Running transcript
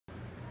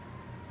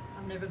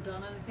I've never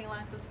done anything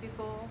like this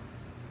before.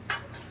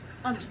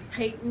 I'm just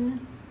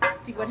painting,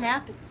 see what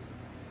happens.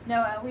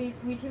 No, we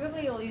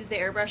typically will use the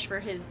airbrush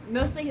for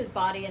mostly his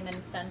body and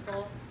then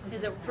stencil.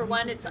 Because for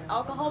one, it's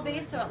alcohol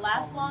based, so it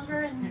lasts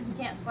longer and you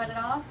can't sweat it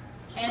off.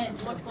 And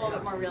it looks a little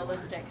bit more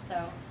realistic.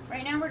 So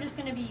right now we're just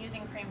going to be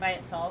using cream by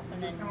itself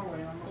and then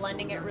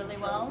blending it really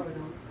well.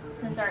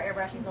 Since our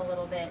airbrush is a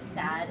little bit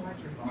sad.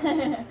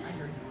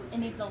 It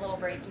needs a little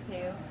breaky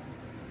poo.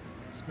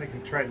 Just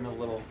making Triton a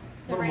little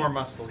more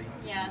muscly.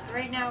 Yeah, so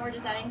right now we're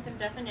just adding some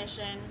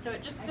definition, so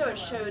it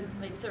shows,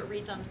 like, so it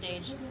reads on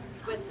stage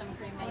with some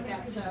cream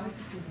makeup. So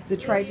the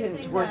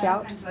Triton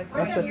workout.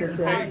 That's what this is.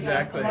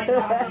 Exactly.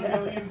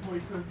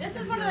 This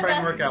is one of the Try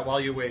and best. work out while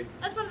you wait.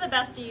 That's one of the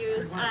best to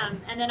use.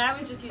 And then I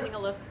was just using a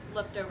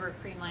leftover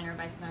cream liner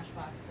by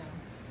Smashbox. So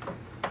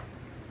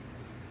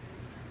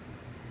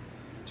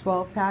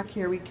 12-pack,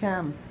 here we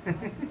come.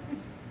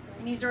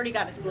 and he's already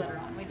got his glitter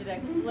on. We did a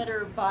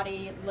glitter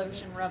body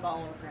lotion rub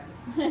all over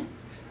him.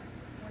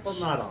 Well,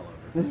 not all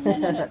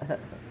over.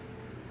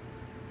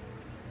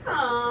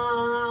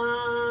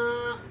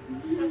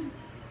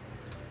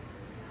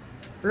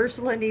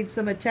 Ursula needs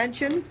some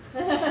attention. So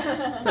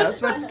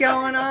that's what's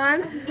going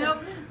on.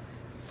 Nope.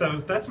 So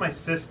that's my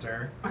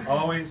sister,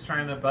 always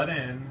trying to butt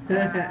in.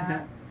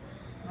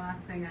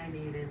 Last thing I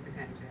need is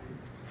attention.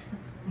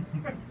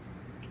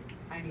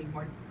 I need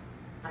more.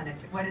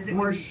 What is it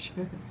More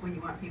when you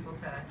want people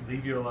to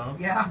leave you alone?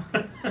 Yeah.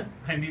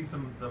 I need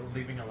some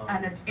leaving alone.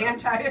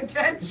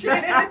 Anti-attention. She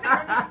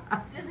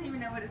doesn't even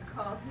know what it's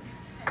called.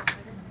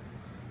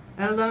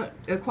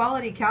 A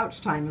quality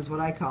couch time is what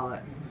I call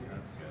it.